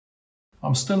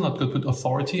I'm still not good with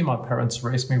authority. My parents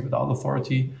raised me without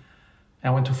authority. I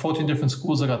went to 14 different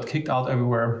schools. I got kicked out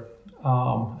everywhere.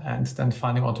 And then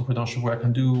finding entrepreneurship where I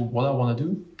can do what I want to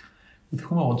do, with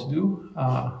whom I want to do,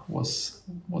 was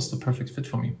the perfect fit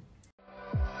for me.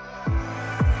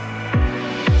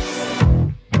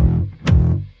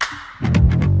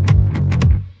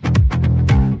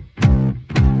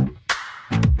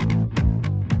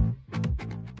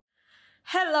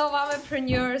 Hello,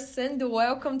 entrepreneurs, and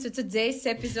welcome to today's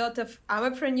episode of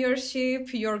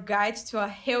Entrepreneurship, your guide to a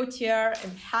healthier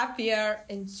and happier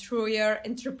and truer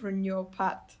entrepreneurial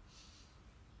path.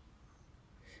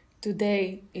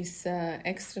 Today is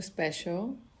extra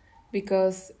special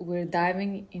because we're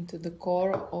diving into the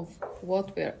core of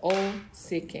what we're all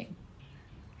seeking: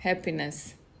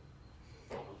 happiness.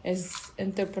 As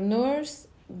entrepreneurs,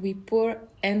 we pour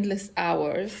endless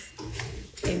hours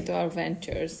into our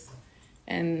ventures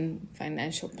and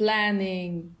financial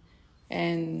planning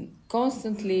and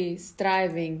constantly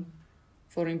striving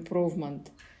for improvement.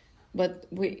 But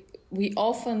we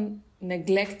often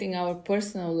neglecting our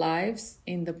personal lives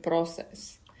in the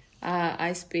process.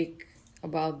 I speak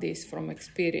about this from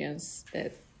experience,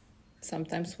 that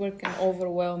sometimes work can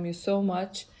overwhelm you so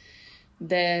much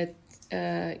that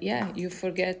you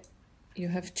forget you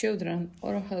have children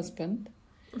or a husband.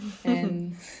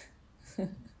 And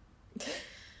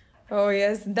Oh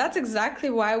yes, that's exactly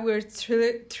why we're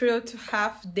thrilled to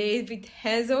have David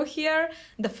Henzel here,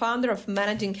 the founder of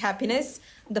Managing Happiness,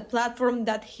 the platform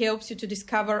that helps you to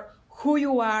discover who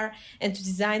you are and to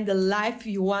design the life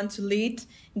you want to lead.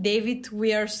 David,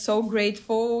 we are so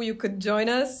grateful you could join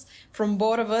us. From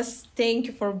both of us, thank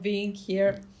you for being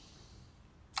here.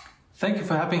 Thank you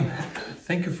for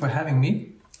having me.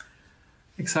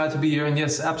 Excited to be here. And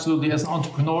yes, absolutely. As an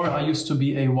entrepreneur, I used to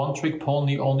be a one-trick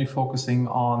pony, only focusing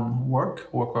on work,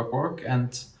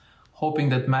 and hoping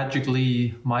that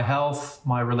magically my health,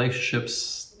 my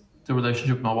relationships, the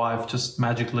relationship with my wife just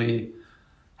magically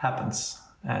happens.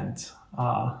 And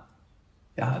I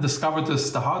discovered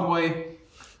this the hard way.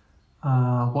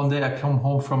 One day I come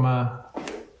home from a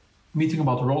meeting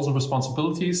about roles and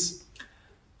responsibilities,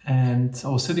 and I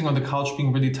was sitting on the couch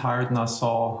being really tired, and I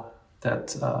saw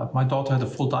that my daughter had a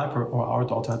full diaper, or our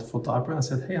daughter had a full diaper. And I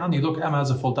said, "Hey, honey, look, Emma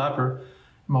has a full diaper."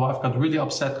 And my wife got really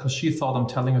upset because she thought I'm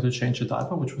telling her to change the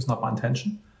diaper, which was not my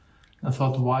intention. And I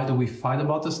thought, why do we fight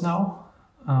about this now?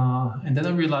 And then I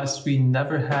realized we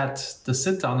never had the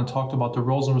sit down and talked about the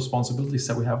roles and responsibilities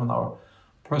that we have in our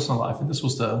personal life. And this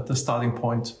was the starting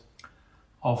point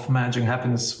of Managing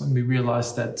Happiness, when we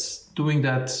realized that doing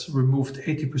that removed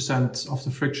 80% of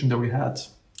the friction that we had.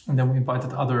 And then we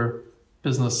invited other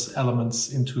business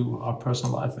elements into our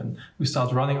personal life, and we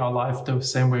start running our life the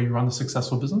same way you run a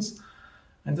successful business.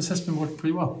 And this has been working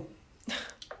pretty well.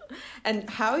 And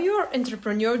how your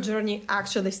entrepreneur journey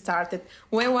actually started?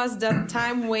 When was that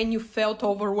time when you felt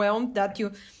overwhelmed, that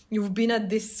you've been at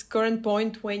this current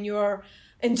point when you're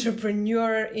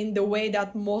entrepreneur in the way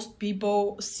that most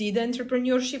people see the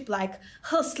entrepreneurship, like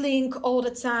hustling all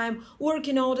the time,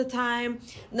 working all the time,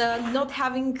 not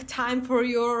having time for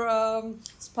your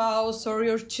spouse or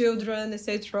your children,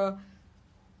 etc.?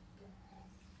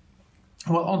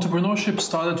 Well, entrepreneurship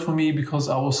started for me because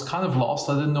I was kind of lost.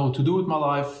 I didn't know what to do with my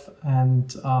life.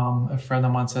 And a friend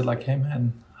of mine said, like, "Hey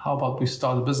man, how about we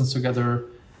start a business together?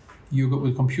 You're good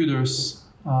with computers.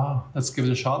 Let's give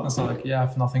it a shot." And I said, like, "Yeah, I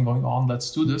have nothing going on. Let's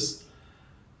do this."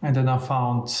 And then I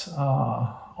found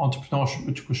entrepreneurship,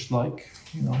 which was like,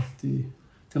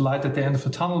 the light at the end of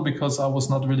the tunnel, because I was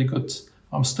not really good.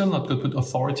 I'm still not good with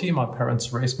authority. My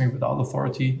parents raised me without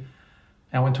authority.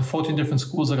 I went to 14 different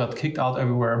schools. I got kicked out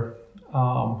everywhere.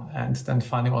 And then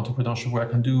finding entrepreneurship where I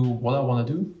can do what I want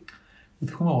to do, with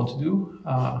whom I want to do,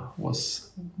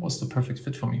 was the perfect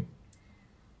fit for me.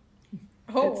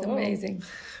 That's amazing.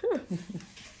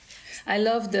 I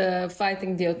love the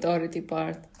fighting the authority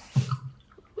part.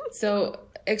 So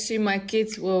actually my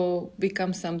kids will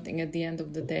become something at the end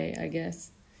of the day, I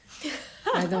guess.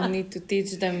 I don't need to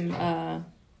teach them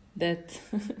that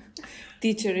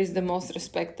teacher is the most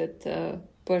respected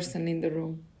person in the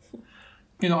room.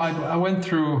 I went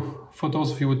through, for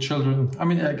those of you with children,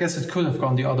 I guess it could have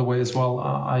gone the other way as well.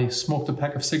 I smoked a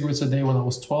pack of cigarettes a day when I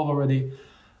was 12 already.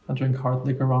 I drank hard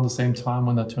liquor around the same time.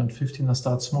 When I turned 15, I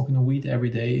started smoking the weed every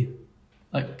day,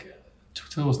 like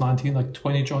till I was 19, like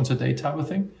 20 joints a day type of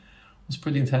thing. It was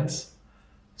pretty intense.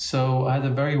 So I had a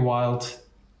very wild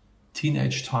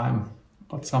teenage time,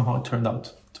 but somehow it turned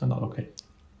out okay.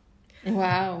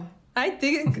 Wow. I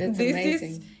think That's this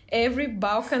amazing. is every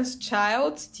Balkan's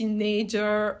child's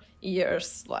teenager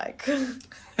years, like.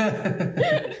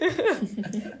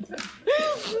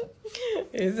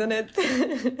 Isn't it?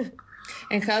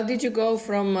 And how did you go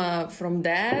from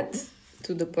that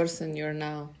to the person you're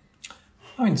now?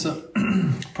 I mean, so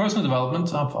personal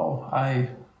development. I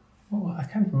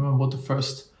can't remember what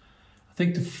I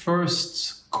think the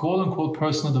first quote unquote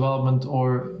personal development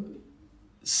or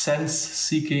sense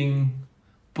seeking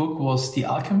book was The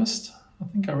Alchemist. I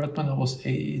think I read when I was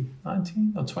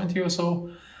 19 or 20 or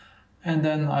so. And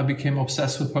then I became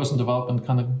obsessed with personal development,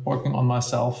 kind of working on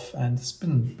myself. And it's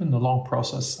been a long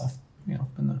process.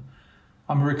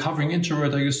 I'm a recovering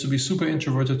introvert. I used to be super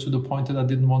introverted to the point that I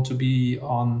didn't want to be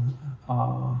on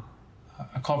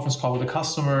a conference call with a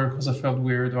customer because I felt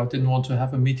weird, or I didn't want to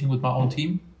have a meeting with my own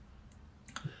team.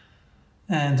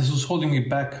 And this was holding me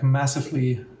back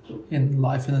massively in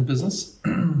life and in business.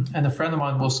 And a friend of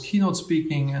mine was keynote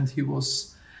speaking, and he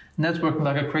was networking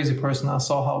like a crazy person. I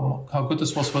saw how good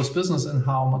this was for his business and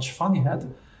how much fun he had.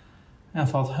 And I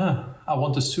thought, I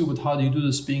want this too, but how do you do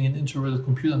this being an introverted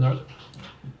computer nerd?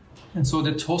 And so I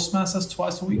did Toastmasters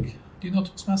twice a week. Do you know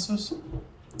Toastmasters?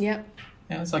 Yeah.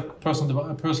 Yeah, it's like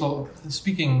personal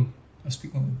speaking, a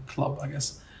speaking club, I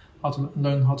guess. How to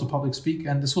learn how to public speak.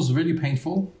 And this was really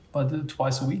painful, but I did it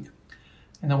twice a week.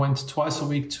 And I went twice a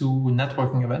week to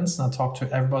networking events, and I talked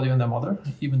to everybody and their mother,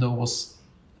 even though it was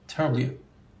terrifying.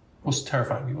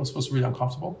 It was really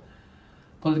uncomfortable.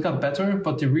 But it got better.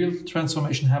 But the real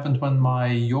transformation happened when my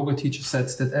yoga teacher said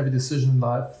that every decision in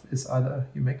life is either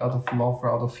you make out of love or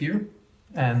out of fear.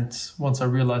 And once I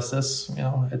realized this,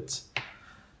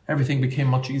 everything became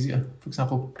much easier. For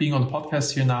example, being on the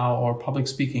podcast here now or public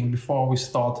speaking, before I always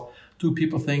thought, do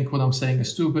people think what I'm saying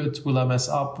is stupid? Will I mess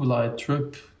up? Will I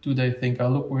trip? Do they think I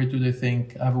look weird? Do they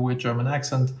think I have a weird German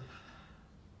accent?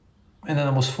 And then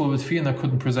I was full with fear and I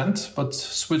couldn't present, but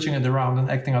switching it around and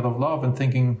acting out of love and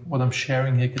thinking what I'm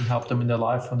sharing here can help them in their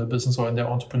life, in their business, or in their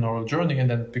entrepreneurial journey. And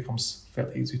then it becomes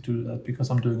fairly easy to do that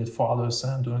because I'm doing it for others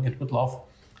and I'm doing it with love.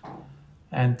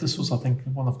 And this was, I think,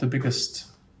 one of the biggest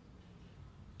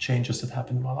changes that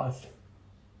happened in my life.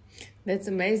 That's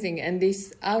amazing. And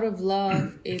this out of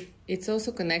love, it's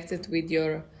also connected with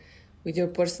your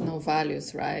personal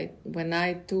values, right? When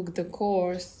I took the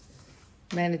course,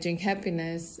 Managing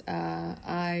Happiness,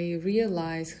 I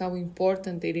realized how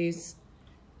important it is,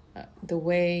 the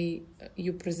way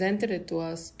you presented it to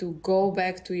us, to go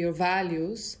back to your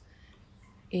values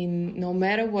in no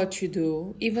matter what you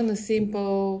do, even a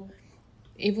simple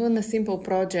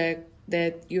project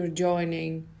that you're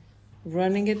joining,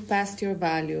 running it past your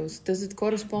values. Does it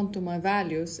correspond to my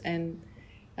values? And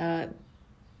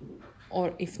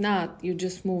or if not, you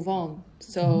just move on.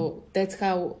 So that's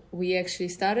how we actually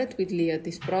started with Leah,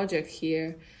 this project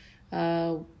here.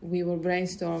 We were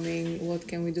brainstorming what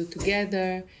can we do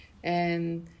together,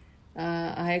 and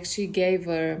I actually gave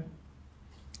her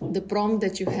the prompt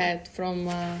that you had from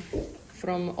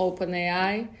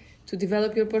OpenAI to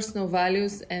develop your personal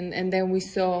values, and then we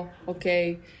saw,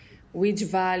 okay, which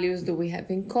values do we have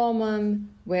in common,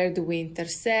 where do we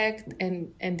intersect,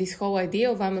 and this whole idea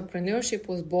of entrepreneurship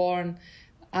was born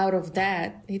out of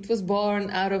that. It was born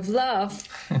out of love.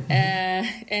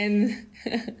 And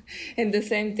the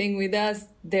same thing with us.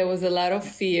 There was a lot of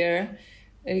fear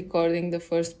recording the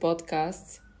first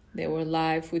podcasts. They were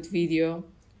live with video.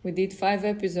 We did 5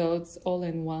 episodes all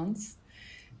in once.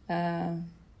 And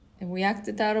we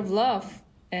acted out of love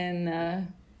and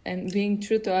being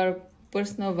true to our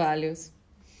personal values.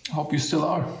 I hope you still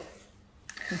are.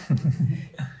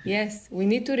 Yes, we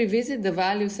need to revisit the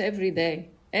values every day,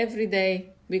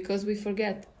 because we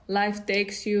forget. Life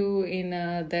takes you in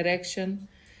a direction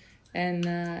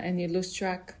and you lose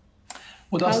track.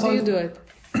 How do you do it?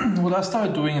 What I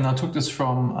started doing, and I took this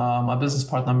from my business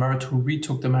partner, Merit, who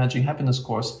retook the Managing Happiness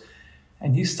course,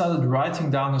 and he started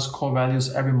writing down his core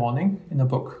values every morning in a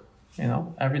book,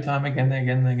 every time, again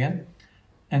and again.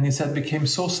 And he said it became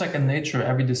so second nature.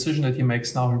 Every decision that he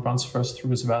makes now, he runs first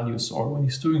through his values. Or when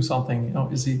he's doing something,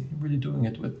 is he really doing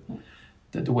it with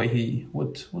the way he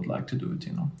would like to do it,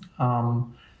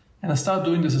 And I started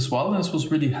doing this as well. And this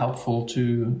was really helpful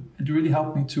it really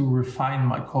helped me to refine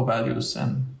my core values.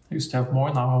 And I used to have more,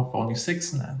 now I have only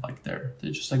 6. And they're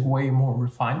just way more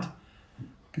refined,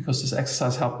 because this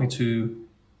exercise helped me to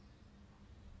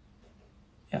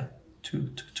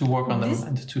work on them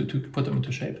and to put them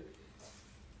into shape.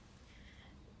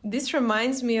 This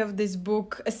reminds me of this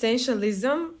book,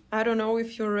 Essentialism. I don't know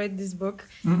if you read this book.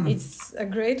 Mm-hmm. It's a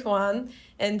great one.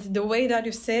 And the way that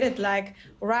you said it,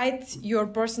 write your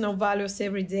personal values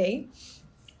every day.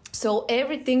 So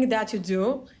everything that you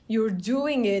do, you're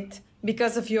doing it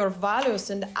because of your values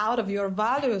and out of your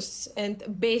values and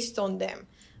based on them.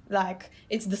 Like,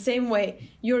 it's the same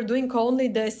way. You're doing only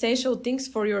the essential things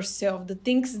for yourself, the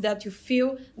things that you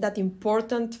feel that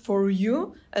important for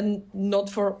you and not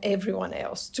for everyone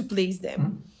else to please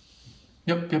them.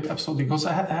 Yep, absolutely. Because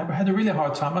I had a really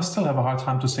hard time. I still have a hard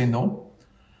time to say no.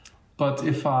 But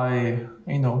if I,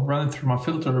 run it through my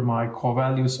filter, my core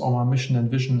values or my mission and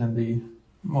vision in the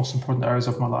most important areas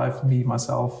of my life, me,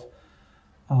 myself,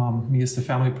 me as the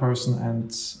family person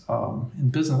and in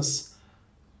business,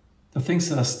 the things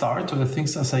that I start or the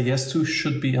things that I say yes to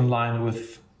should be in line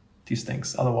with these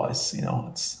things. Otherwise,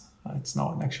 it's no.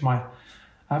 And actually, I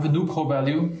have a new core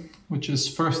value, which is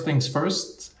first things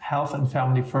first, health and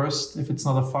family first. If it's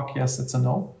not a fuck yes, it's a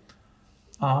no.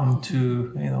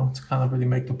 To kind of really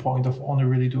make the point of only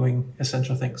really doing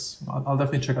essential things. I'll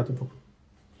definitely check out the book.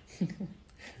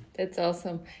 That's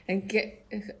awesome. And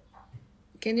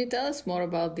can you tell us more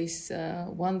about this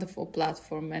wonderful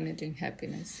platform, Managing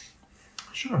Happiness?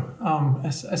 Sure.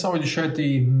 As I already shared,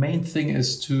 the main thing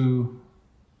is to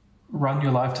run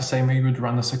your life the same way you would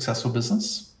run a successful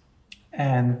business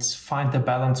and find the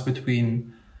balance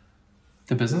between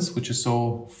the business, which is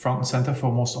so front and center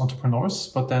for most entrepreneurs,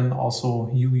 but then also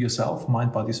you yourself,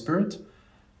 mind, body, spirit,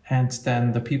 and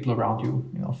then the people around you,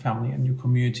 family and your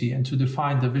community, and to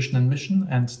define the vision and mission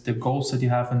and the goals that you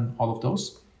have in all of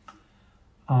those.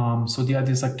 So the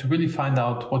idea is like to really find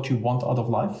out what you want out of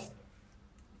life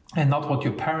and not what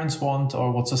your parents want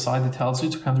or what society tells you,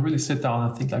 to kind of really sit down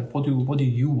and think like, what do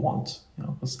you want?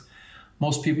 Because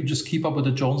most people just keep up with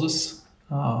the Joneses.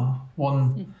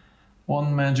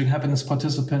 One Managing Happiness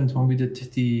participant, when we did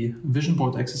the vision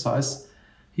board exercise,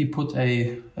 he put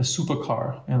a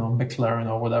supercar, McLaren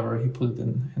or whatever, he put it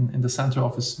in the center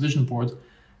of his vision board.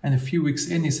 And a few weeks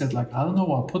in, he said, like, I don't know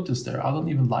why I put this there. I don't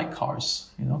even like cars,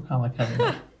 kind of like having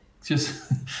like, just,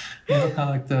 kind of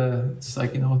like it's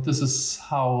like, this is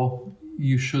how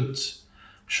you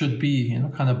should be,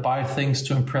 kind of buy things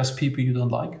to impress people you don't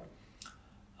like.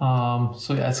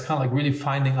 So yeah, it's kind of like really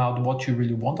finding out what you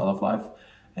really want out of life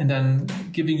and then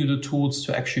giving you the tools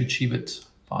to actually achieve it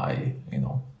by,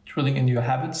 drilling in your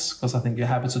habits, because I think your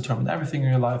habits determine everything in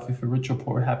your life. If you're rich or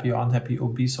poor, happy or unhappy,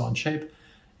 obese or in shape,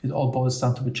 it all boils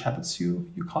down to which habits you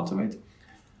cultivate.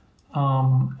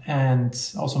 And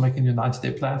also making your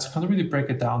 90-day plans, kind of really break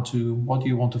it down to what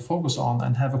you want to focus on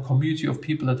and have a community of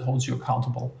people that holds you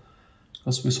accountable.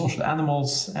 Because we're social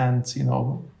animals and,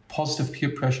 positive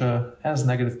peer pressure as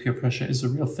negative peer pressure is a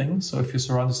real thing. So if you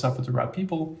surround yourself with the right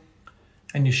people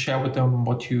and you share with them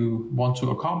what you want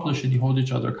to accomplish and you hold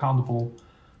each other accountable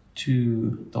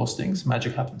to those things,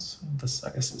 magic happens. And this,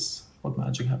 I guess, is what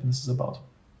Managing Happiness is about.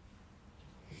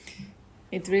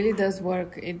 It really does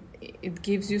work. It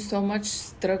gives you so much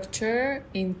structure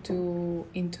into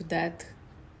that,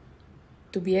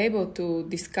 to be able to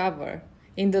discover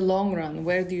in the long run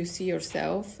where do you see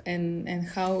yourself and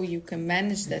how you can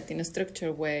manage that in a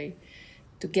structured way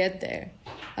to get there.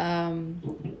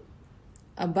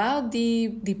 About the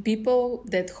people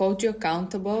that hold you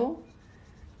accountable,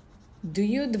 do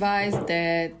you advise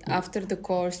that after the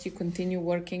course you continue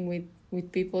working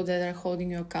with people that are holding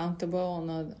you accountable on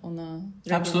a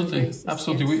regular basis?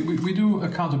 Absolutely. Yes. We do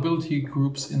accountability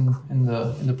groups in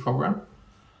the program,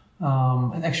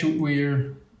 and actually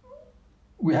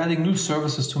we're adding new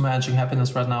services to Managing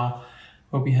Happiness right now,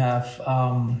 where we have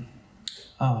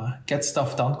get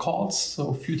stuff done calls. So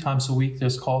a few times a week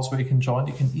there's calls where you can join.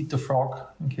 You can eat the frog,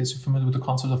 in case you're familiar with the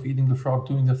concept of eating the frog,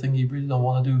 doing the thing you really don't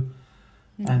want to do.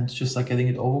 And just like getting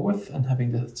it over with and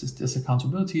having this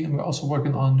accountability. And we're also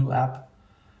working on a new app,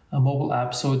 a mobile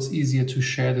app, so it's easier to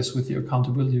share this with your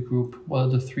accountability group. What are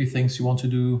the 3 things you want to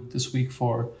do this week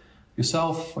for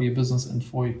yourself, for your business, and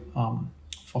for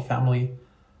family?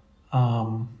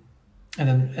 And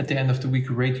then at the end of the week,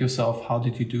 rate yourself. How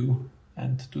did you do?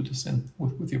 And do this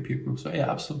with your peer group. So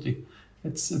yeah, absolutely,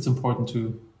 it's important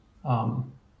to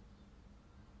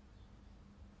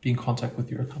be in contact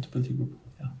with your accountability group.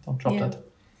 Yeah, don't drop that.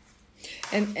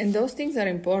 And those things are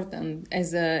important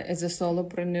as a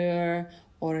solopreneur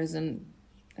or as an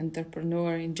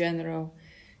entrepreneur in general.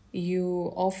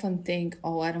 You often think,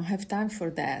 oh, I don't have time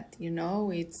for that.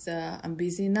 It's I'm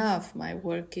busy enough. My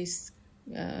work is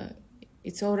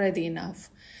it's already enough.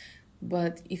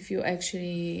 But if you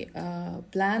actually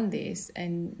plan this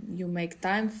and you make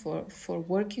time for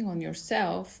working on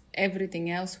yourself,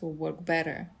 everything else will work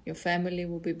better. Your family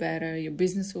will be better. Your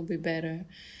business will be better.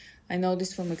 I know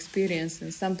this from experience,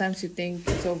 and sometimes you think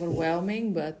it's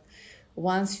overwhelming, but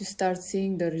once you start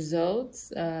seeing the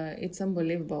results, it's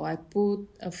unbelievable. I put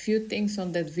a few things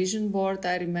on that vision board,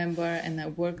 I remember, and I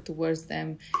worked towards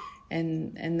them.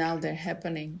 and now they're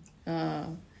happening.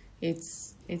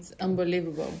 It's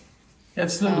unbelievable. Yeah,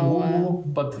 it's a little woo-woo,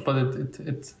 but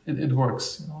it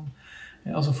works. You know.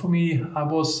 And also for me,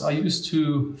 I used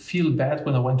to feel bad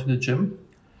when I went to the gym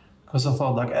because I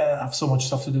thought like, I have so much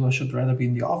stuff to do. I should rather be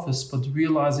in the office. But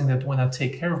realizing that when I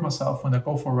take care of myself, when I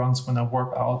go for runs, when I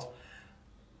work out,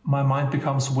 my mind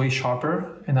becomes way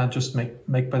sharper, and I just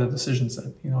make better decisions.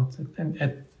 You know, and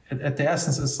at the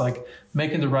essence, it's like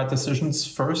making the right decisions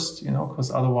first. You know,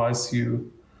 because otherwise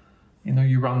you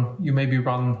maybe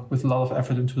run with a lot of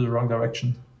effort into the wrong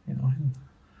direction. You know,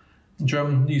 in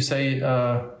German you say,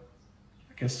 I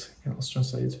guess you can also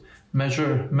translate it,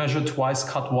 measure twice,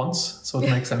 cut once. So it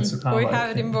makes sense to kind we of like,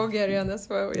 have it in Bulgarian as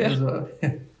well.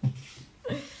 Yeah.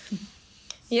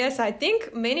 Yes, I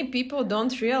think many people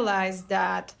don't realize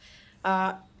that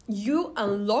you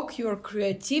unlock your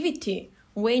creativity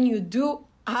when you do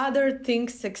other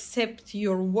things except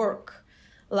your work.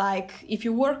 Like if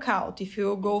you work out, if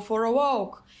you go for a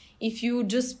walk, if you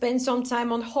just spend some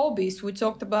time on hobbies, we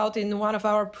talked about in one of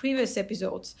our previous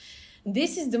episodes.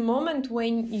 This is the moment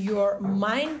when your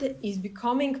mind is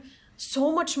becoming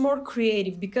so much more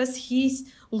creative because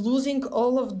he's losing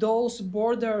all of those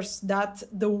borders that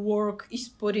the work is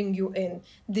putting you in,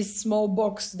 this small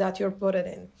box that you're put it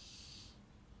in.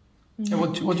 Yeah,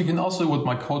 what you can also, what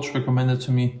my coach recommended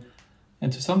to me,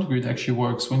 and to some degree it actually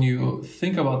works, when you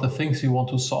think about the things you want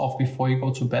to solve before you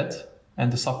go to bed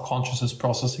and the subconscious is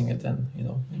processing it, and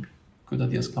maybe good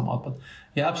ideas come out. But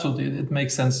yeah, absolutely, it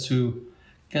makes sense to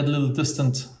get a little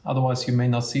distant, otherwise you may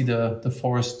not see the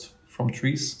forest from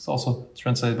trees. It's also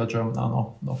translated by German.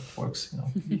 No, it works.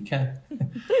 You can't.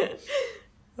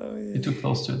 Oh, yeah. You're too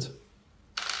close to it.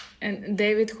 And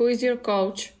David, who is your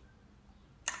coach?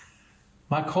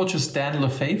 My coach is Dan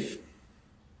Lefebvre.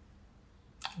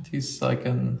 He's like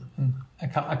an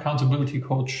accountability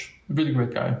coach, a really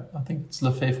great guy. I think it's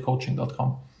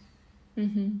lefebvrecoaching.com.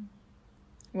 Mm-hmm.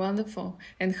 Wonderful.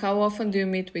 And how often do you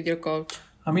meet with your coach?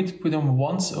 I meet with him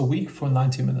once a week for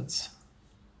 90 minutes.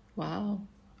 Wow.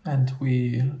 And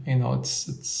we,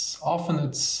 it's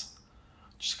often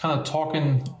just kind of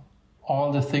talking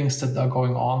all the things that are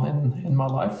going on in my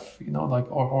life,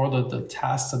 or the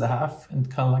tasks that I have, and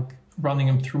kind of like running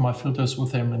him through my filters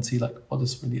with him and see like what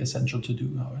is really essential to do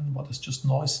and what is just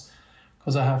noise.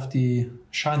 Because I have the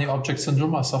shiny object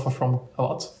syndrome I suffer from a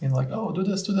lot. Do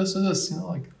this,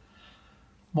 like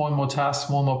more and more tasks,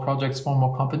 more and more projects, more and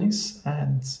more companies,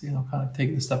 and kind of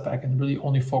taking a step back and really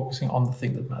only focusing on the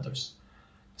thing that matters.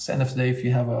 At the end of the day, if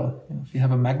you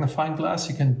have a magnifying glass,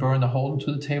 you can burn a hole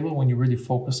into the table when you really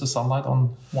focus the sunlight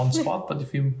on one spot. But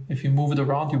if you move it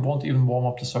around, you won't even warm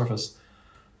up the surface.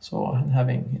 So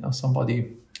having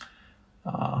somebody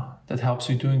that helps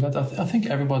you doing that, I think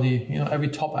everybody, every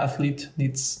top athlete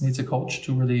needs a coach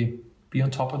to really be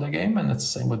on top of their game, and it's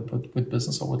the same with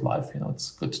business or with life.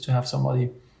 It's good to have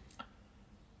somebody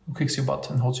who kicks your butt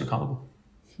and holds you accountable.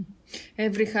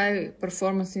 Every high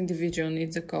performance individual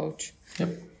needs a coach. Yep,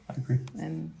 I agree.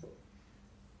 And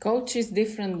coach is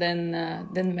different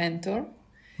than mentor.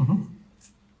 Mm-hmm.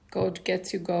 Coach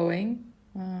gets you going,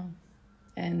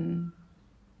 and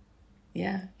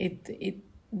yeah,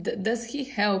 does he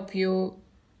help you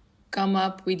come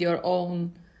up with your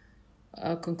own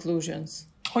conclusions?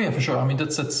 Oh yeah, for sure. I mean,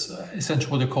 that's essentially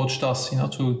what a coach does,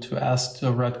 to ask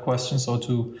the right questions or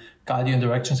to guide you in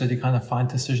directions that you kind of find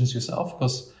decisions yourself.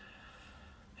 Because,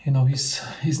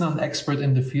 he's not an expert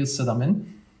in the fields that I'm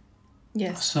in.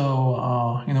 Yes. So,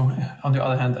 on the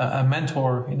other hand, a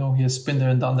mentor, he has been there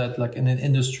and done that, like in an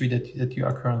industry that you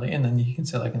are currently in, and he can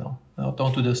say like,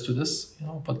 don't do this,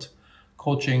 but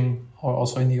coaching or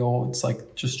also in EO, it's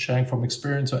like just sharing from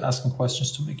experience or asking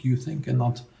questions to make you think and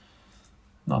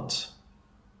not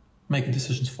making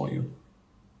decisions for you.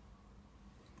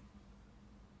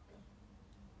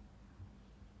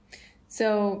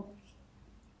 So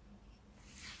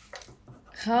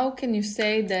how can you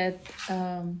say that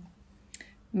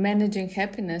managing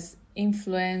happiness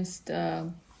influenced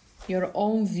your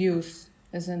own views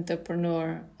as an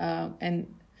entrepreneur and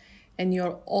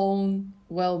your own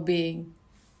well-being?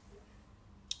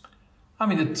 I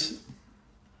mean,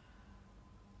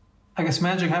 I guess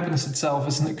managing happiness itself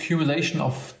is an accumulation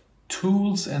of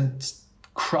tools and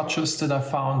crutches that I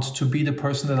found to be the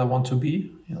person that I want to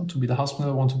be, to be the husband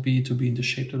that I want to be in the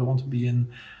shape that I want to be in,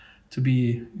 to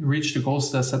reach the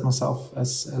goals that I set myself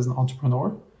as an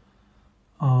entrepreneur.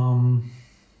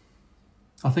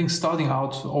 I think starting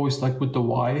out always like with the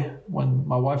why, when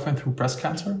my wife went through breast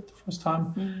cancer the first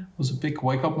time, was a big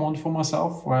wake-up moment for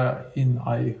myself, wherein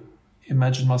I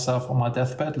imagined myself on my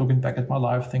deathbed, looking back at my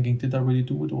life, thinking, did I really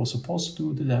do what I was supposed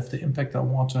to do? Did I have the impact I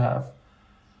want to have?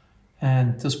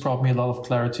 And this brought me a lot of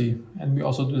clarity. And we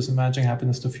also do this in Managing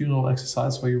Happiness, the funeral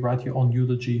exercise, where you write your own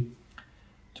eulogy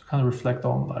to kind of reflect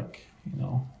on, like,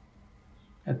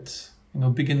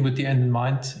 begin with the end in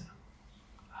mind.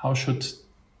 How should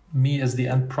me as the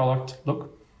end product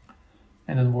look?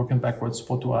 And then working backwards,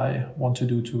 what do I want to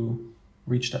do to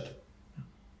reach that?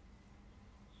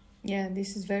 Yeah,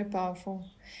 this is very powerful.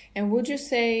 And would you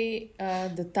say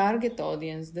the target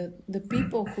audience, the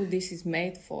people who this is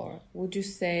made for, would you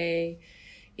say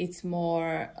it's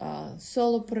more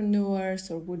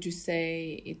solopreneurs, or would you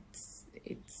say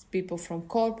it's people from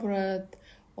corporate,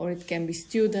 or it can be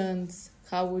students?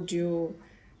 How would you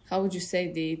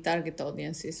say the target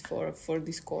audience is for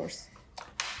this course?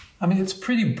 I mean, it's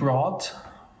pretty broad.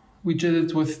 We did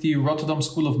it with the Rotterdam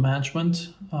School of Management.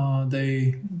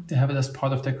 They have it as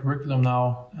part of their curriculum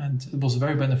now, and it was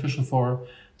very beneficial for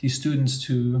these students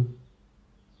to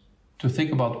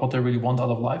think about what they really want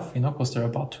out of life, because they're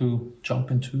about to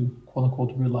jump into quote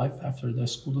unquote real life after their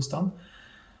school is done.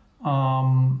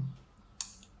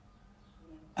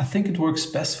 I think it works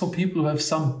best for people who have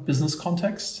some business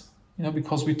context,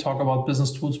 because we talk about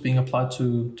business tools being applied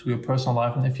to your personal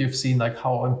life, and if you've seen like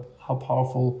how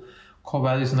powerful core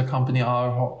values in the company are,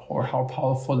 or how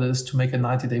powerful it is to make a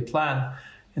 90-day plan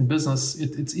in business,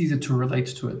 it's easy to relate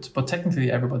to it. But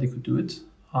technically, everybody could do it.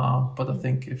 But I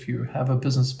think if you have a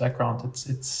business background,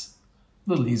 it's a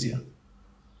little easier.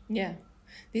 Yeah,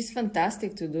 it's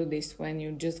fantastic to do this when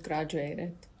you just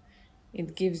graduated.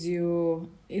 It gives you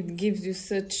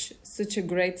such a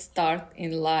great start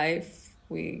in life.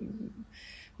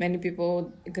 Many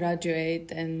people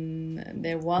graduate and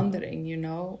they're wondering,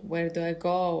 where do I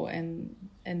go? And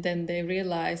then they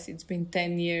realize it's been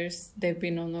 10 years, they've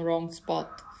been on the wrong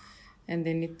spot, and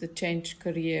they need to change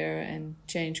career and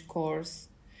change course.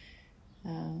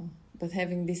 But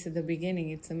having this at the beginning,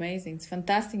 it's amazing. It's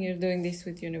fantastic you're doing this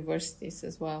with universities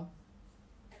as well.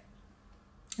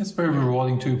 It's very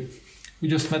rewarding too. We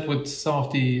just met with some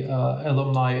of the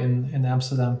alumni in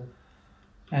Amsterdam.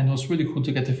 And it was really cool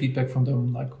to get the feedback from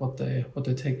them, like what their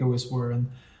takeaways were. And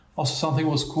also something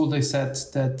was cool, they said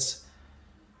that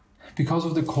because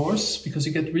of the course, because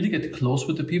you really get close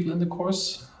with the people in the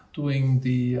course, doing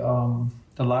the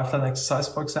lifeline exercise,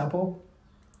 for example,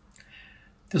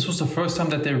 this was the first time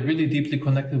that they really deeply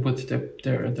connected with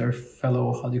their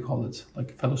fellow, how do you call it,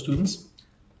 like fellow students.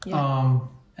 Yeah.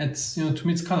 It's, to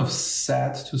me, it's kind of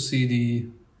sad to see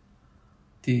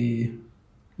the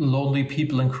lonely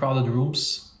people in crowded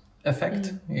rooms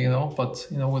effect, but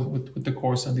with the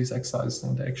course and these exercises,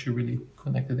 they actually really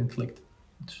connected and clicked,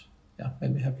 which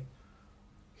made me happy.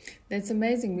 That's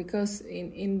amazing, because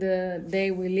in the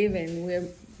day we live in, we're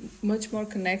much more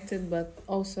connected, but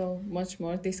also much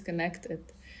more disconnected.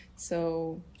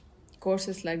 So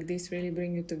courses like this really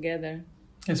bring you together.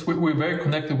 Yes, we're very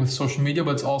connected with social media,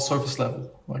 but it's all surface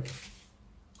level.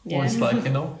 Or it's like,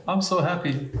 I'm so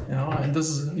happy, and this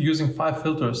is using 5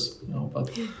 filters,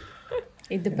 but...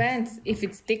 It depends. If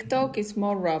it's TikTok, it's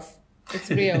more rough.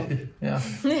 It's real. Yeah.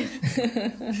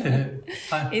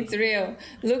 It's real.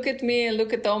 Look at me and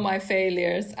look at all my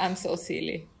failures. I'm so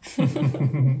silly.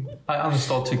 I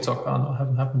uninstalled TikTok. I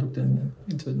haven't looked into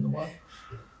it in a while.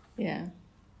 Yeah.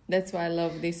 That's why I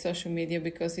love this social media,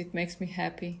 because it makes me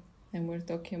happy. And we're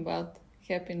talking about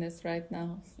happiness right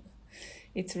now.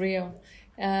 It's real.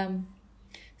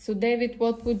 So David,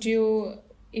 what would you,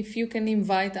 if you can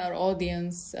invite our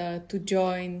audience to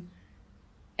join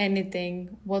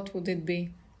anything, what would it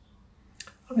be?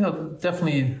 I mean, I'll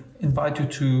definitely invite you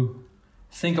to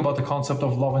think about the concept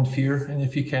of love and fear. And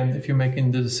if you're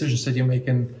making the decisions that you're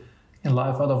making in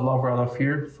life out of love or out of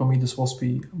fear, for me, this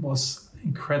was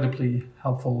incredibly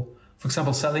helpful. For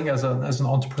example, selling as an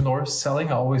entrepreneur, I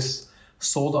always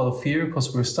sold out of fear,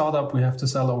 because we're a startup, we have to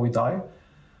sell or we die.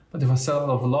 But if I sell out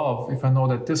of love, if I know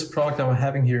that this product that I'm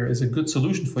having here is a good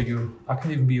solution for you, I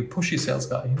can even be a pushy sales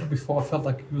guy. Before I felt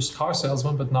like a used car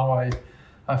salesman, but now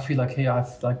I feel like, hey,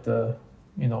 I've like the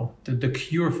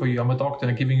cure for you. I'm a doctor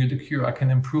and I'm giving you the cure. I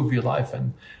can improve your life.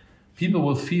 And people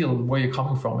will feel where you're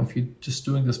coming from if you're just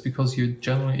doing this because you're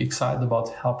genuinely excited about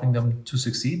helping them to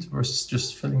succeed versus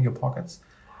just filling your pockets.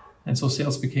 And so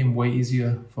sales became way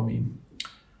easier for me.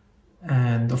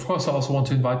 And of course, I also want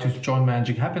to invite you to join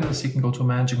Managing Happiness. You can go to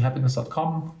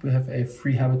managinghappiness.com. We have a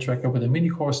free habit tracker with a mini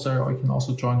course there, or you can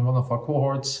also join one of our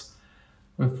cohorts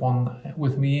with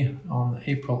me on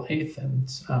April 8th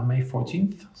and May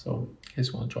 14th. So in case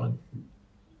you want to join.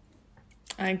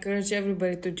 I encourage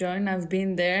everybody to join. I've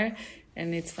been there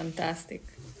and it's fantastic.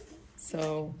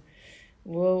 So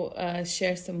we'll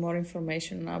share some more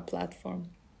information on our platform.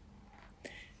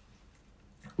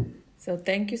 So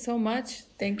thank you so much.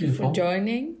 Thank you for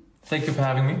joining. Thank you for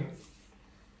having me.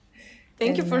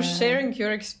 Thank you for sharing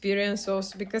your experience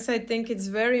also, because I think it's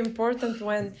very important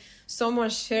when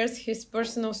someone shares his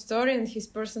personal story and his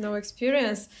personal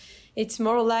experience. It's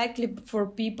more likely for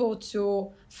people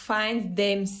to find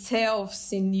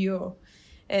themselves in you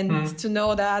and to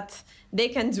know that they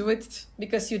can do it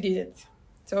because you did it.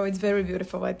 So it's very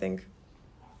beautiful, I think.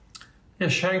 Yeah,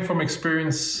 sharing from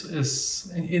experience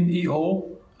is in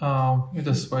EO.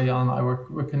 This is where Jan and I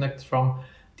were connected from.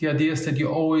 The idea is that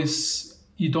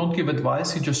you don't give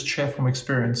advice, you just share from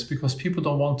experience, because people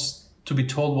don't want to be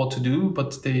told what to do,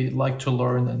 but they like to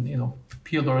learn, and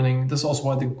peer learning. This is also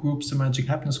why the Magic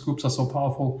Happiness groups are so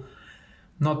powerful.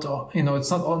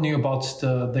 It's not only about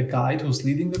the guide who's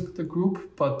leading the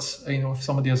group, but if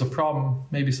somebody has a problem,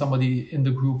 maybe somebody in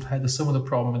the group had a similar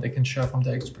problem, and they can share from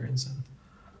their experience, and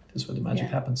that's where the magic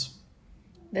happens.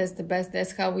 That's the best.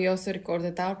 That's how we also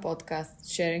recorded our podcast,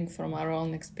 sharing from our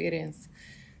own experience.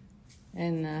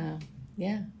 And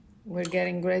we're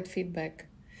getting great feedback.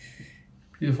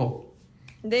 Beautiful.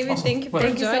 David, awesome. Thank you for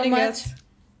joining us.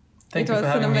 Thank you for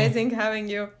having me. It was amazing having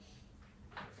you.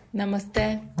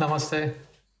 Namaste. Namaste.